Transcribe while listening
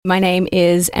My name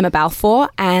is Emma Balfour,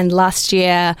 and last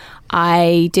year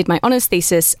I did my honours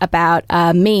thesis about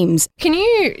memes. Can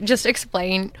you just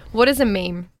explain, what is a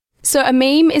meme? So a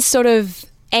meme is sort of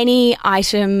any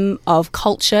item of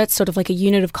culture. It's sort of like a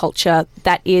unit of culture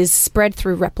that is spread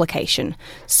through replication.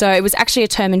 So it was actually a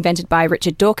term invented by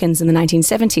Richard Dawkins in the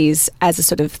 1970s as a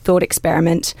sort of thought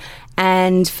experiment.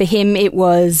 And for him, it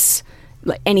was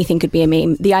like anything could be a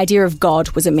meme. The idea of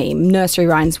God was a meme. Nursery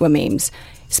rhymes were memes.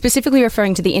 Specifically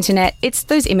referring to the internet, it's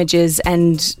those images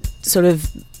and sort of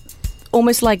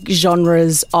almost like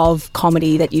genres of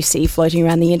comedy that you see floating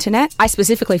around the internet. I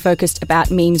specifically focused about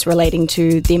memes relating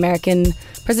to the American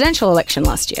presidential election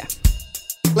last year.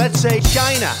 Let's say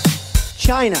China.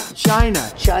 China.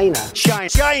 China. China. China.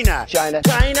 China. China.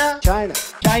 China. China.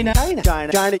 China. China.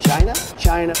 China. China.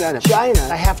 China. China. China.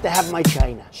 I have to have my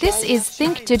China. This is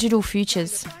Think Digital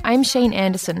Futures. I'm Shane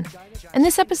Anderson. And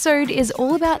this episode is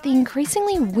all about the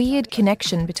increasingly weird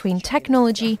connection between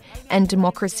technology and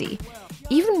democracy.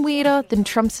 Even weirder than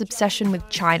Trump's obsession with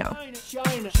China.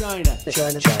 China, China,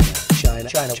 China, China,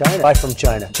 China, China. I'm from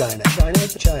China, China, China,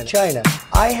 China, China.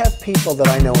 I have people that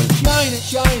I know in China,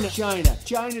 China, China,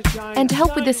 China, China. And to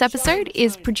help with this episode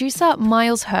is producer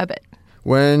Miles Herbert.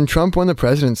 When Trump won the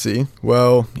presidency,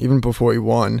 well, even before he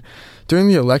won, during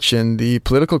the election, the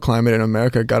political climate in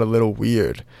America got a little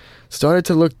weird. Started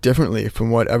to look differently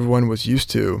from what everyone was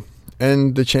used to.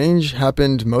 And the change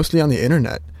happened mostly on the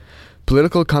internet.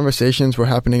 Political conversations were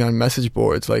happening on message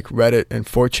boards like Reddit and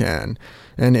 4chan,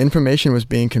 and information was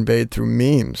being conveyed through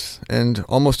memes. And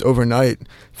almost overnight,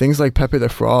 things like Pepe the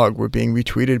Frog were being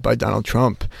retweeted by Donald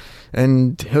Trump.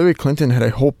 And Hillary Clinton had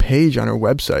a whole page on her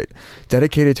website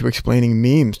dedicated to explaining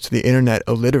memes to the internet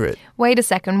illiterate. Wait a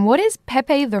second, what is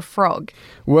Pepe the Frog?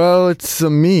 Well, it's a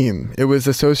meme. It was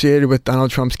associated with Donald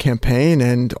Trump's campaign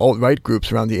and alt-right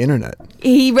groups around the internet.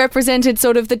 He represented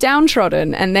sort of the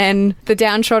downtrodden, and then the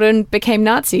downtrodden became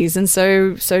Nazis, and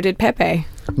so did Pepe.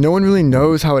 No one really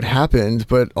knows how it happened,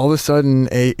 but all of a sudden,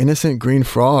 a innocent green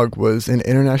frog was an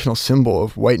international symbol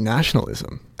of white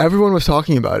nationalism. Everyone was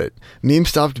talking about it. Memes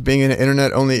stopped being an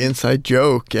internet-only inside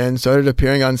joke and started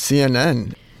appearing on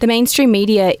CNN. The mainstream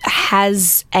media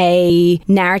has a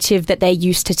narrative that they're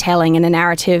used to telling, and a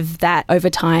narrative that over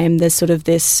time there's sort of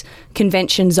this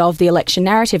conventions of the election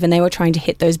narrative, and they were trying to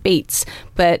hit those beats.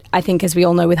 But I think, as we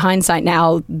all know with hindsight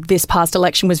now, this past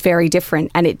election was very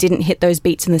different and it didn't hit those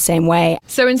beats in the same way.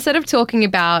 So instead of talking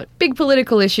about big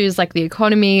political issues like the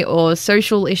economy or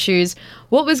social issues,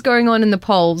 what was going on in the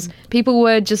polls? People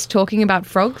were just talking about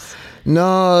frogs?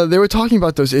 No, they were talking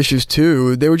about those issues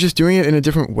too. They were just doing it in a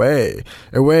different way.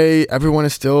 A way everyone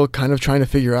is still kind of trying to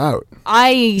figure out.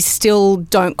 I still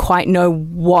don't quite know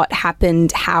what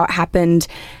happened, how it happened,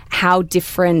 how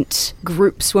different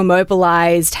groups were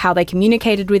mobilized, how they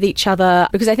communicated with each other,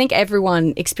 because I think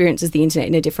everyone experiences the internet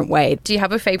in a different way. Do you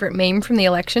have a favorite meme from the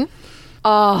election?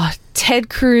 Oh, Ted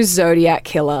Cruz Zodiac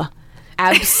Killer.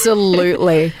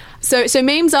 Absolutely. So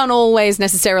memes aren't always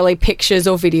necessarily pictures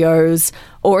or videos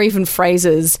or even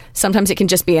phrases. Sometimes it can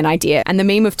just be an idea. And the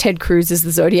meme of Ted Cruz as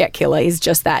the Zodiac Killer is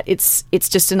just that. It's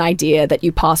just an idea that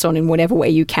you pass on in whatever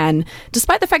way you can.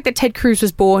 Despite the fact that Ted Cruz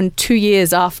was born 2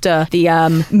 years after the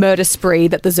murder spree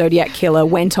that the Zodiac Killer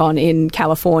went on in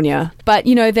California. But,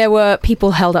 you know, there were people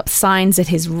held up signs at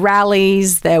his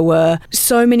rallies. There were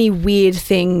so many weird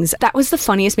things. That was the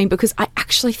funniest meme because I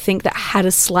actually think that had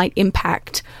a slight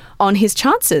impact on his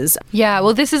chances. Yeah,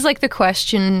 well, this is like the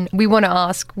question we want to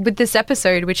ask with this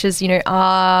episode, which is, you know,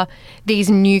 are these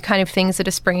new kind of things that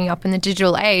are springing up in the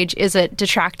digital age, is it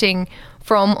detracting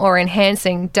from or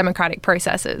enhancing democratic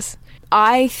processes?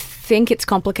 I think it's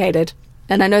complicated.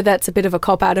 And I know that's a bit of a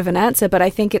cop-out of an answer, but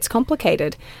I think it's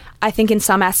complicated. I think in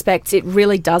some aspects it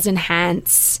really does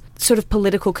enhance sort of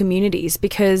political communities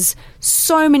because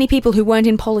so many people who weren't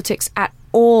in politics at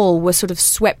all were sort of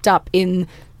swept up in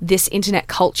this internet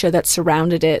culture that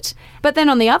surrounded it. But then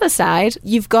on the other side,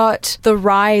 you've got the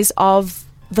rise of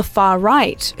the far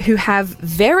right, who have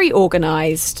very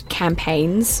organised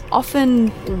campaigns,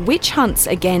 often witch hunts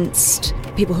against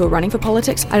people who are running for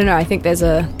politics. I don't know, I think there's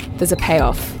a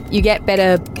payoff. You get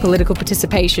better political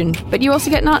participation, but you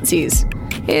also get Nazis.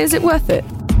 Is it worth it?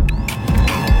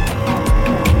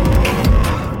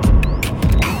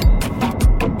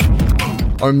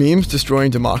 Are memes destroying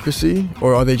democracy,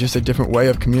 or are they just a different way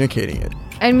of communicating it?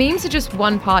 And memes are just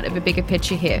one part of a bigger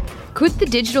picture here. Could the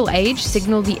digital age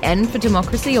signal the end for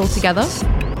democracy altogether?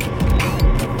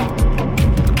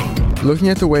 Looking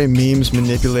at the way memes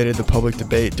manipulated the public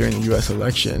debate during the US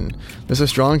election, there's a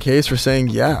strong case for saying,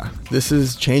 yeah, this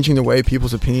is changing the way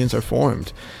people's opinions are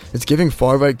formed. It's giving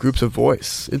far-right groups a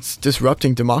voice. It's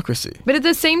disrupting democracy. But at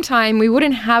the same time, we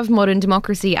wouldn't have modern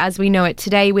democracy as we know it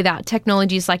today without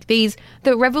technologies like these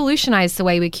that revolutionise the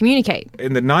way we communicate.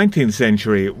 In the 19th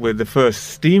century, with the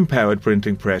first steam-powered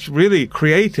printing press, really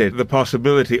created the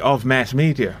possibility of mass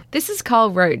media. This is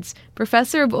Carl Rhodes,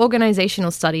 Professor of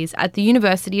Organisational Studies at the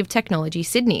University of Technology,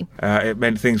 Sydney. It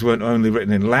meant things weren't only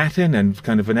written in Latin and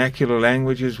kind of vernacular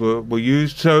languages were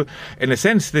used. So, in a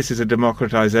sense, this is a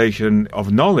democratisation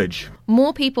of knowledge.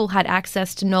 More people had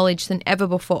access to knowledge than ever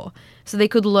before, so they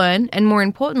could learn and, more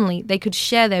importantly, they could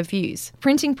share their views.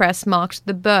 Printing press marked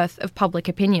the birth of public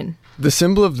opinion. The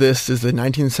symbol of this is the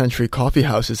 19th century coffee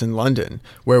houses in London,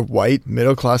 where white,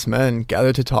 middle-class men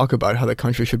gathered to talk about how the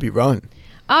country should be run.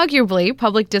 Arguably,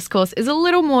 public discourse is a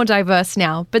little more diverse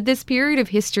now, but this period of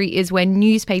history is when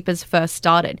newspapers first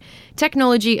started.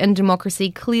 Technology and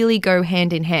democracy clearly go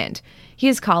hand in hand.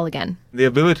 Here's Carl again. The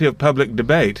ability of public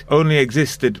debate only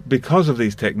existed because of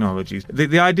these technologies.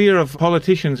 The idea of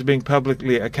politicians being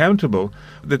publicly accountable,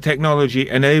 the technology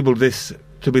enabled this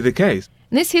to be the case.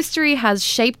 This history has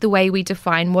shaped the way we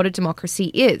define what a democracy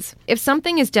is. If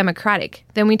something is democratic,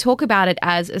 then we talk about it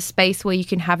as a space where you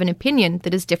can have an opinion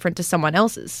that is different to someone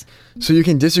else's. So you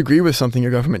can disagree with something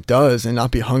your government does and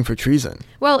not be hung for treason.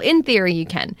 Well, in theory you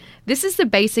can. This is the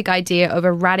basic idea of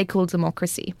a radical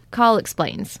democracy. Carl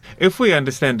explains. If we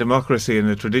understand democracy in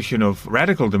the tradition of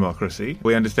radical democracy,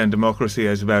 we understand democracy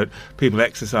as about people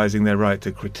exercising their right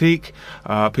to critique,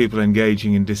 people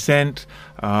engaging in dissent,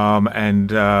 and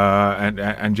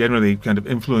generally kind of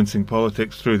influencing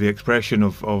politics through the expression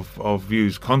of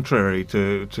views contrary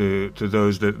to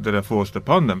those that are forced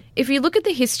upon them. If you look at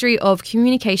the history of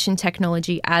communication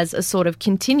technology as a sort of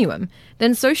continuum,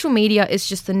 then social media is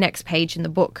just the next page in the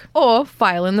book, or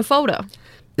file in the folder.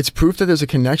 It's proof that there's a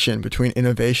connection between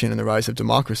innovation and the rise of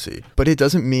democracy, but it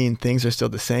doesn't mean things are still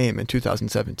the same in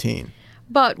 2017.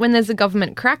 But when there's a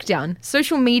government crackdown,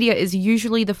 social media is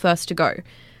usually the first to go.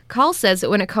 Carl says that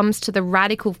when it comes to the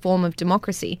radical form of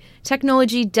democracy,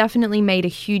 technology definitely made a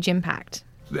huge impact.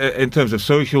 In terms of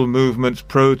social movements,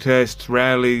 protests,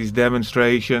 rallies,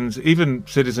 demonstrations, even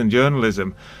citizen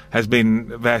journalism has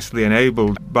been vastly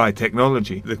enabled by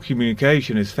technology. The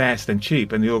communication is fast and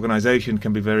cheap, and the organisation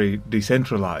can be very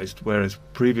decentralised, whereas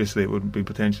previously it would be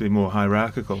potentially more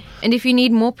hierarchical. And if you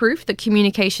need more proof that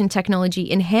communication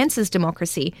technology enhances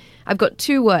democracy, I've got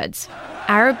 2 words: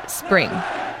 Arab Spring.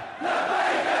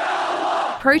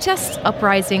 Protests,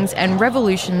 uprisings and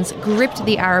revolutions gripped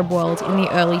the Arab world in the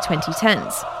early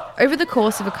 2010s. Over the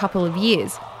course of a couple of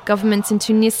years, governments in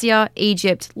Tunisia,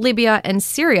 Egypt, Libya and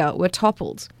Syria were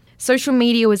toppled. Social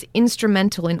media was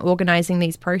instrumental in organising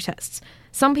these protests.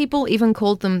 Some people even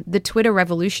called them the Twitter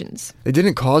revolutions. They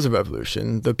didn't cause a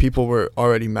revolution. The people were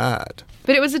already mad.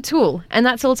 But it was a tool, and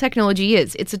that's all technology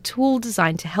is. It's a tool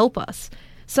designed to help us.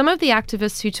 Some of the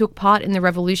activists who took part in the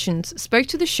revolutions spoke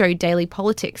to the show Daily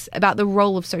Politics about the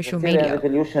role of social media. The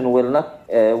revolution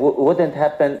wouldn't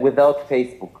happen without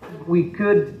Facebook. We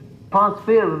could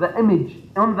transfer the image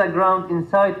on the ground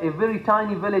inside a very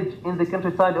tiny village in the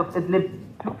countryside of Idlib.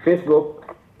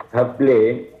 Facebook have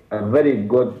played a very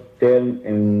good turn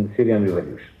in Syrian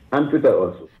revolution, and Twitter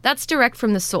also. That's direct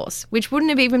from the source, which wouldn't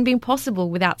have even been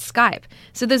possible without Skype.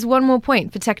 So there's one more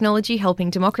point for technology helping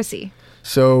democracy.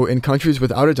 So in countries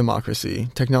without a democracy,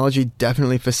 technology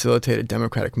definitely facilitated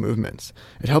democratic movements.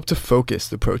 It helped to focus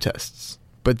the protests.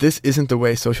 But this isn't the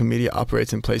way social media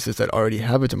operates in places that already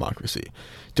have a democracy.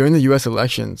 During the US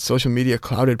election, social media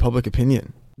clouded public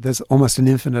opinion. There's almost an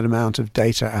infinite amount of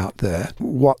data out there.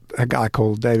 What a guy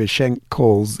called David Schenck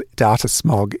calls data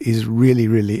smog is really,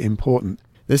 really important.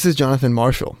 This is Jonathan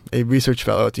Marshall, a research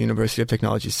fellow at the University of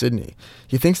Technology, Sydney.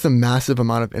 He thinks the massive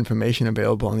amount of information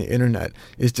available on the internet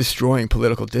is destroying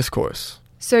political discourse.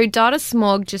 So data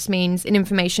smog just means an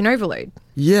information overload.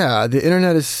 Yeah, the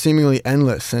internet is seemingly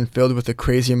endless and filled with a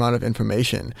crazy amount of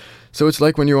information. So it's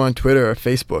like when you're on Twitter or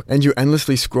Facebook and you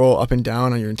endlessly scroll up and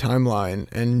down on your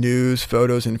timeline and news,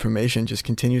 photos, and information just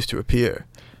continues to appear.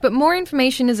 But more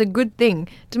information is a good thing.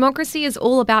 Democracy is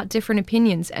all about different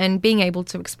opinions and being able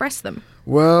to express them.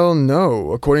 Well,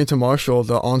 no. According to Marshall,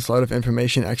 the onslaught of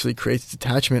information actually creates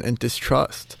detachment and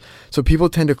distrust. So people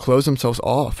tend to close themselves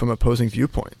off from opposing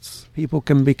viewpoints. People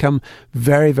can become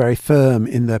very, very firm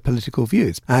in their political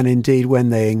views. And indeed, when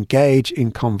they engage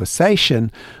in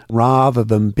conversation, rather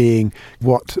than being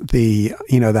what the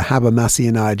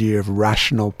Habermasian idea of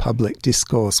rational public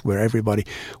discourse, where everybody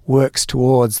works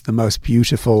towards the most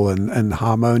beautiful and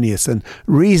harmonious and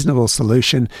reasonable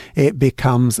solution, it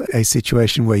becomes a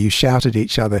situation where you shout at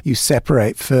each other, you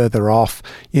separate further off,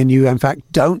 and you, in fact,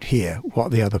 don't hear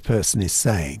what the other person is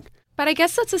saying. But I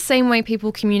guess that's the same way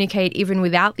people communicate even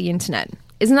without the internet.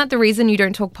 Isn't that the reason you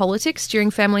don't talk politics during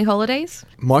family holidays?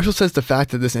 Marshall says the fact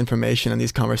that this information and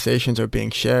these conversations are being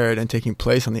shared and taking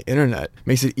place on the internet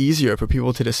makes it easier for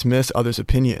people to dismiss others'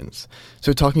 opinions.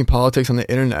 So talking politics on the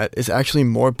internet is actually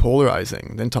more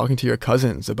polarizing than talking to your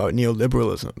cousins about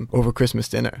neoliberalism over Christmas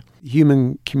dinner.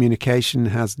 Human communication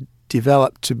has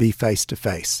developed to be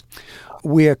face-to-face.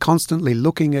 We are constantly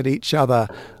looking at each other,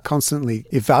 constantly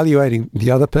evaluating the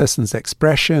other person's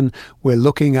expression. We're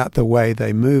looking at the way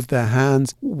they move their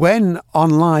hands. When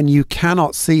online you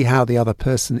cannot see how the other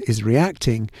person is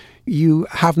reacting, you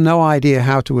have no idea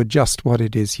how to adjust what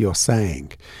it is you're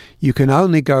saying. You can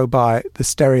only go by the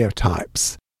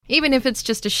stereotypes. Even if it's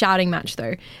just a shouting match,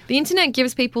 though, the internet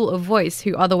gives people a voice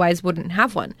who otherwise wouldn't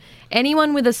have one.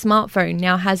 Anyone with a smartphone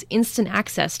now has instant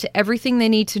access to everything they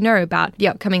need to know about the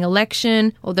upcoming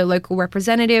election or their local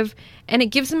representative, and it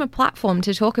gives them a platform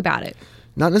to talk about it.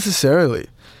 Not necessarily.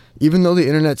 Even though the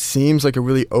internet seems like a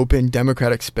really open,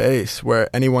 democratic space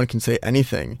where anyone can say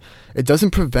anything, it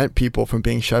doesn't prevent people from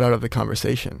being shut out of the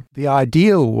conversation. The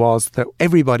ideal was that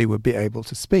everybody would be able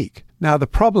to speak. Now, the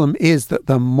problem is that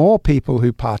the more people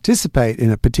who participate in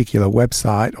a particular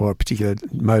website or a particular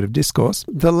mode of discourse,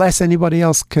 the less anybody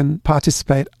else can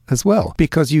participate as well,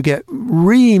 because you get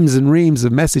reams and reams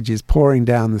of messages pouring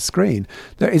down the screen.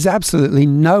 There is absolutely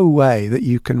no way that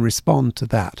you can respond to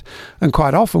that. And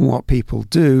quite often what people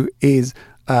do is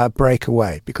break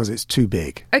away because it's too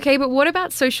big. Okay, but what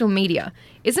about social media?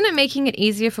 Isn't it making it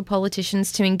easier for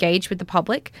politicians to engage with the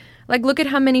public? Like, look at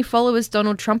how many followers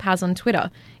Donald Trump has on Twitter.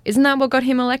 Isn't that what got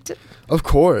him elected? Of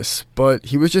course, but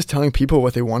he was just telling people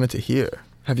what they wanted to hear.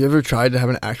 Have you ever tried to have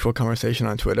an actual conversation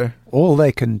on Twitter? All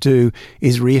they can do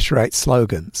is reiterate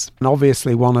slogans. And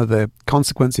obviously one of the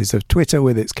consequences of Twitter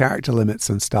with its character limits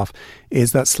and stuff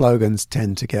is that slogans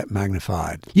tend to get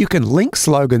magnified. You can link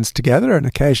slogans together, and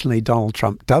occasionally Donald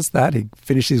Trump does that. He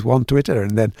finishes one Twitter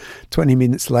and then 20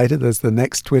 minutes later there's the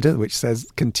next Twitter which says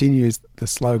continues the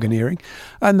sloganeering.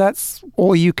 And that's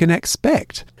all you can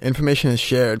expect. Information is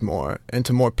shared more and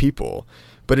to more people.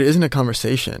 But it isn't a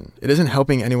conversation. It isn't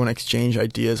helping anyone exchange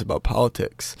ideas about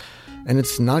politics. And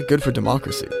it's not good for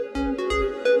democracy.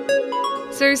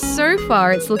 So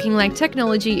far it's looking like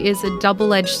technology is a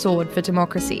double-edged sword for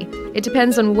democracy. It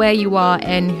depends on where you are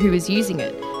and who is using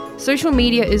it. Social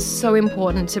media is so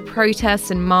important to protests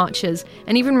and marches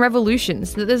and even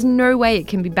revolutions that there's no way it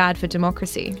can be bad for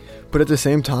democracy. But at the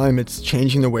same time, it's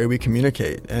changing the way we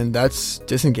communicate, and that's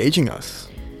disengaging us.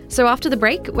 So after the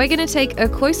break, we're going to take a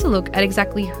closer look at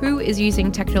exactly who is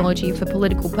using technology for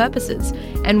political purposes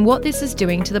and what this is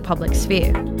doing to the public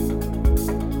sphere.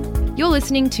 You're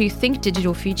listening to Think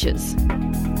Digital Futures.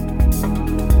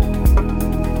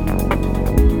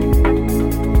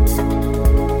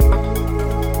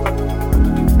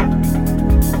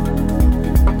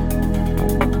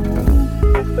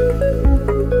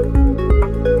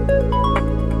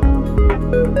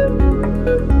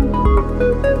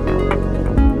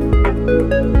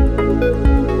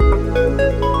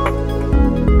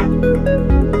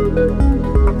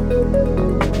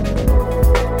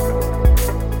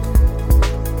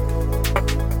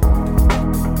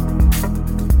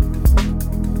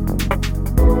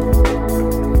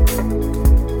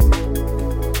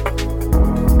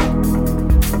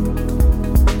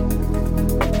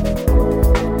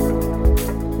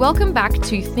 Welcome back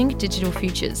to Think Digital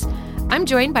Futures. I'm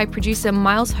joined by producer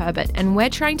Miles Herbert, and we're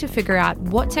trying to figure out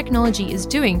what technology is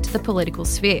doing to the political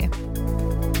sphere.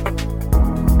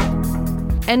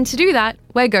 And to do that,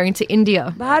 we're going to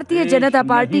India. Bharatiya Janata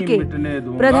party के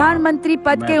प्रधानमंत्री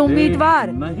पद के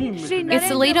उम्मीदवार It's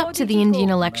the lead up to the Indian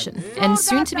election, and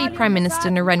soon-to-be Prime Minister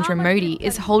Narendra Modi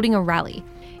is holding a rally.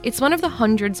 It's one of the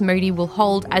hundreds Modi will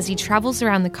hold as he travels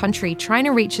around the country trying to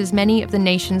reach as many of the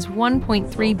nation's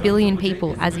 1.3 billion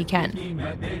people as he can.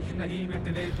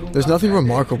 There's nothing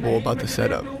remarkable about the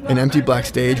setup. An empty black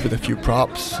stage with a few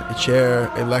props, a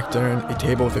chair, a lectern, a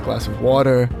table with a glass of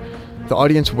water. The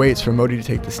audience waits for Modi to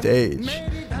take the stage.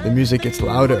 The music gets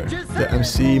louder, the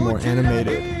MC more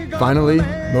animated. Finally,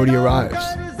 Modi arrives.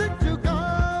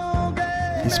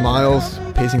 He smiles,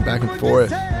 pacing back and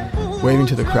forth, waving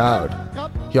to the crowd.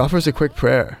 He offers a quick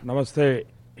prayer. नमस्ते.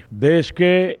 देश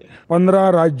के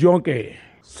 15 राज्यों के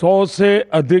 100 से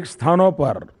अधिक स्थानों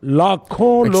पर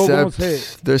लाखों लोगों से.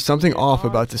 Except there's something off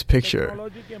about this picture.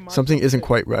 Something isn't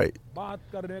quite right.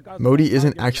 Modi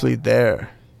isn't actually there.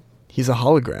 He's a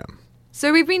hologram.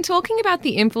 So we've been talking about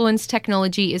the influence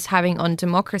technology is having on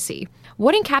democracy.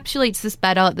 What encapsulates this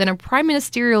better than a prime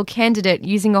ministerial candidate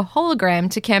using a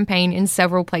hologram to campaign in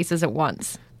several places at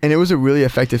once? And it was a really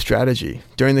effective strategy.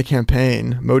 During the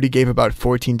campaign, Modi gave about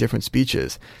 14 different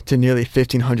speeches to nearly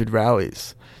 1,500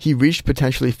 rallies. He reached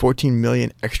potentially 14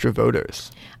 million extra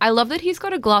voters. I love that he's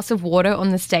got a glass of water on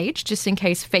the stage just in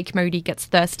case fake Modi gets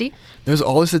thirsty. There's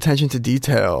all this attention to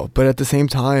detail, but at the same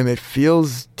time, it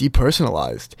feels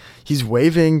depersonalized. He's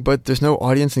waving, but there's no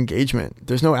audience engagement.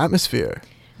 There's no atmosphere.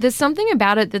 There's something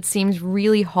about it that seems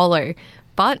really hollow,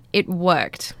 but it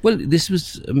worked. Well, this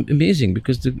was amazing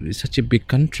because it's such a big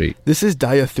country. This is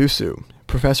Daya Thusu,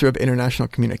 Professor of International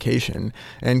Communication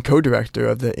and co-director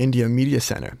of the India Media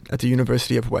Center at the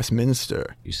University of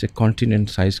Westminster. It's a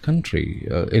continent-sized country.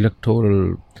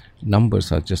 Electoral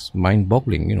numbers are just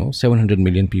mind-boggling, 700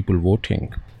 million people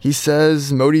voting. He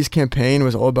says Modi's campaign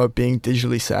was all about being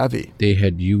digitally savvy. They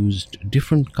had used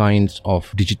different kinds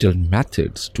of digital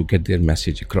methods to get their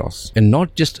message across. And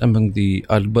not just among the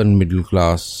urban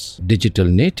middle-class digital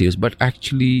natives, but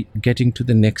actually getting to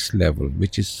the next level,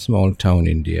 which is small-town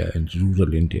India and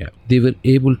rural India. They were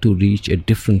able to reach a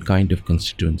different kind of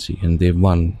constituency, and they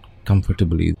won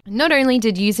comfortably. Not only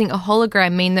did using a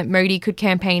hologram mean that Modi could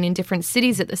campaign in different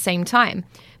cities at the same time,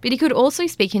 but he could also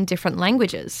speak in different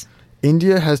languages.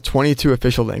 India has 22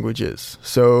 official languages,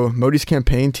 so Modi's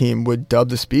campaign team would dub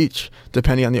the speech,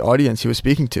 depending on the audience he was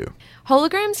speaking to.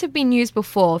 Holograms have been used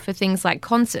before for things like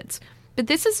concerts, but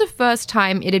this is the first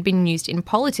time it had been used in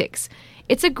politics.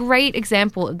 It's a great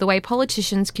example of the way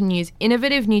politicians can use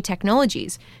innovative new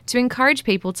technologies to encourage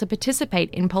people to participate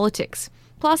in politics.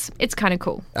 Plus, it's kind of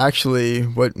cool. Actually,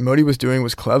 what Modi was doing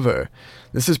was clever.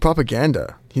 This is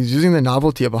propaganda. He's using the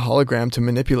novelty of a hologram to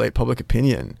manipulate public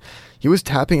opinion. He was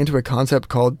tapping into a concept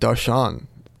called darshan.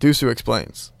 Thusu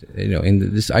explains.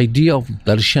 In this idea of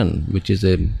darshan, which is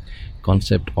a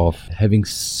concept of having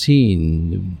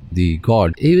seen the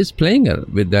God, he was playing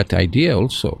with that idea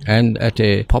also. And at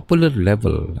a popular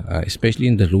level, especially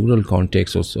in the rural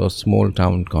context or small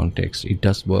town context, it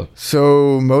does work.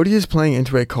 So Modi is playing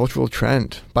into a cultural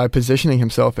trend by positioning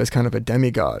himself as kind of a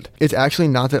demigod. It's actually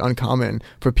not that uncommon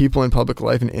for people in public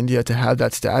life in India to have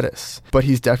that status, but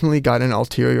he's definitely got an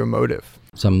ulterior motive.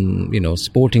 Some,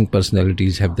 sporting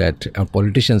personalities have that,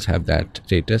 politicians have that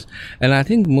status. And I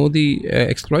think Modi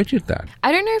exploited that.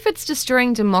 I don't know if it's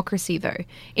destroying democracy, though.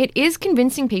 It is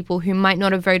convincing people who might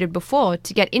not have voted before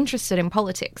to get interested in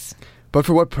politics. But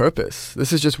for what purpose?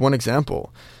 This is just one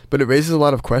example. But it raises a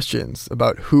lot of questions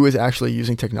about who is actually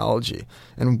using technology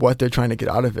and what they're trying to get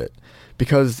out of it.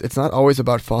 Because it's not always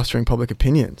about fostering public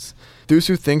opinions.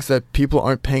 Thusu thinks that people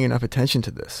aren't paying enough attention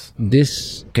to this.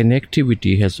 This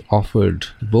connectivity has offered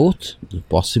both the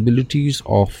possibilities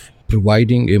of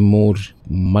providing a more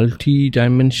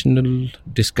multi-dimensional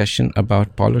discussion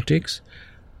about politics,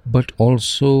 but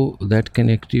also that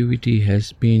connectivity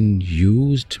has been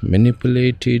used,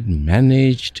 manipulated,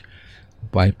 managed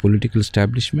by political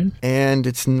establishment. And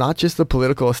it's not just the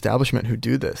political establishment who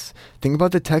do this. Think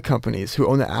about the tech companies who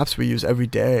own the apps we use every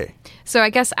day. So I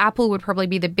guess Apple would probably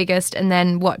be the biggest, and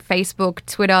then Facebook,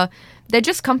 Twitter, they're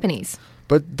just companies.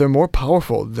 But they're more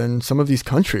powerful than some of these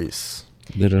countries.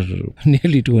 There are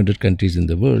nearly 200 countries in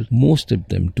the world. Most of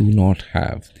them do not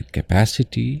have the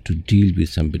capacity to deal with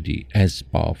somebody as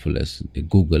powerful as a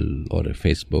Google or a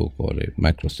Facebook or a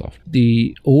Microsoft.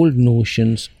 The old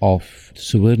notions of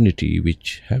sovereignty,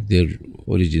 which have their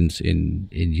origins in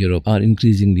Europe, are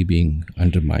increasingly being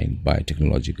undermined by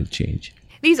technological change.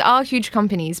 These are huge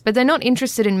companies, but they're not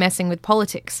interested in messing with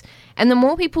politics. And the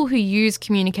more people who use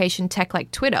communication tech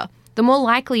like Twitter, the more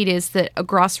likely it is that a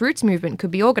grassroots movement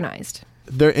could be organized.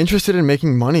 They're interested in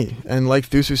making money, and like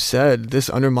Thusu said, this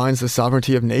undermines the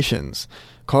sovereignty of nations.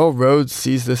 Carl Rhodes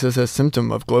sees this as a symptom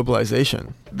of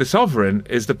globalization. The sovereign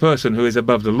is the person who is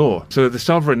above the law. So the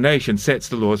sovereign nation sets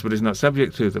the laws but is not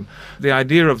subject to them. The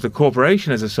idea of the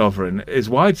corporation as a sovereign is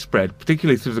widespread,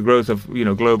 particularly through the growth of,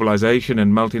 globalization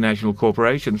and multinational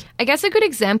corporations. I guess a good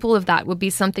example of that would be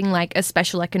something like a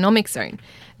special economic zone.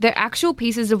 They're actual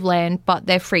pieces of land, but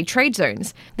they're free trade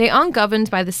zones. They aren't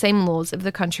governed by the same laws of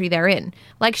the country they're in,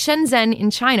 like Shenzhen in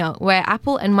China, where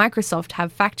Apple and Microsoft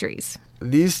have factories.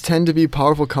 These tend to be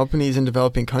powerful companies in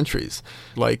developing countries,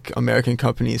 like American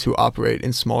companies who operate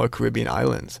in smaller Caribbean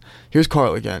islands. Here's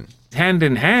Carl again. Hand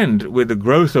in hand with the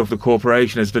growth of the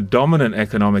corporation as the dominant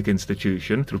economic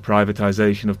institution through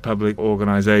privatization of public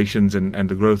organizations and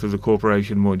the growth of the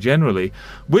corporation more generally,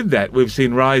 with that we've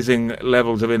seen rising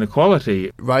levels of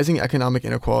inequality. Rising economic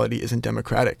inequality isn't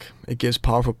democratic. It gives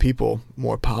powerful people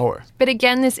more power. But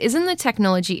again, this isn't the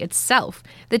technology itself.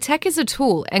 The tech is a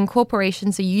tool and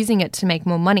corporations are using it to make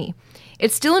more money.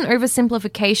 It's still an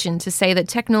oversimplification to say that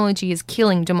technology is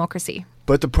killing democracy.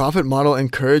 But the profit model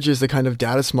encourages the kind of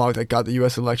data smog that got the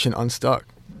US election unstuck.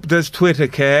 Does Twitter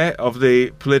care of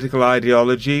the political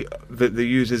ideology that the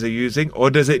users are using, or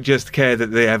does it just care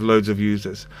that they have loads of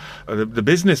users? The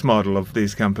business model of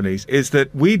these companies is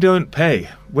that we don't pay.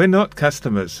 We're not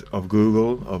customers of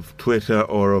Google, of Twitter,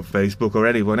 or of Facebook, or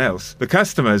anyone else. The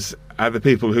customers are the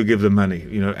people who give them money,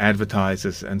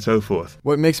 advertisers and so forth.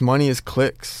 What makes money is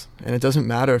clicks, and it doesn't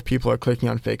matter if people are clicking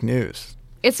on fake news.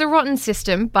 It's a rotten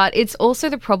system, but it's also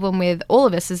the problem with all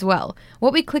of us as well.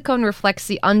 What we click on reflects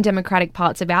the undemocratic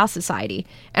parts of our society.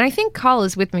 And I think Carl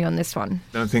is with me on this one.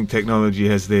 I don't think technology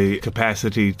has the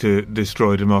capacity to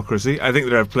destroy democracy. I think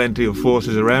there are plenty of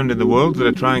forces around in the world that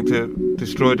are trying to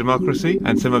destroy democracy,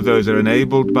 and some of those are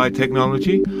enabled by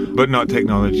technology, but not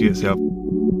technology itself.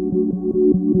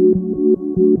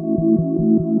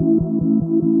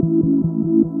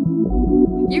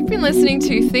 You've been listening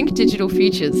to Think Digital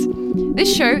Futures.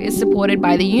 This show is supported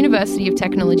by the University of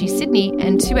Technology Sydney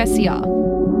and 2SER.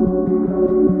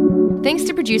 Thanks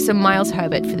to producer Miles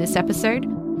Herbert for this episode.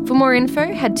 For more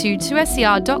info, head to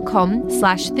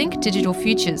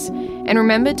 2ser.com/thinkdigitalfutures and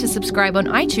remember to subscribe on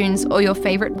iTunes or your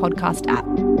favourite podcast app.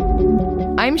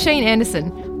 I'm Shane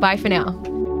Anderson. Bye for now.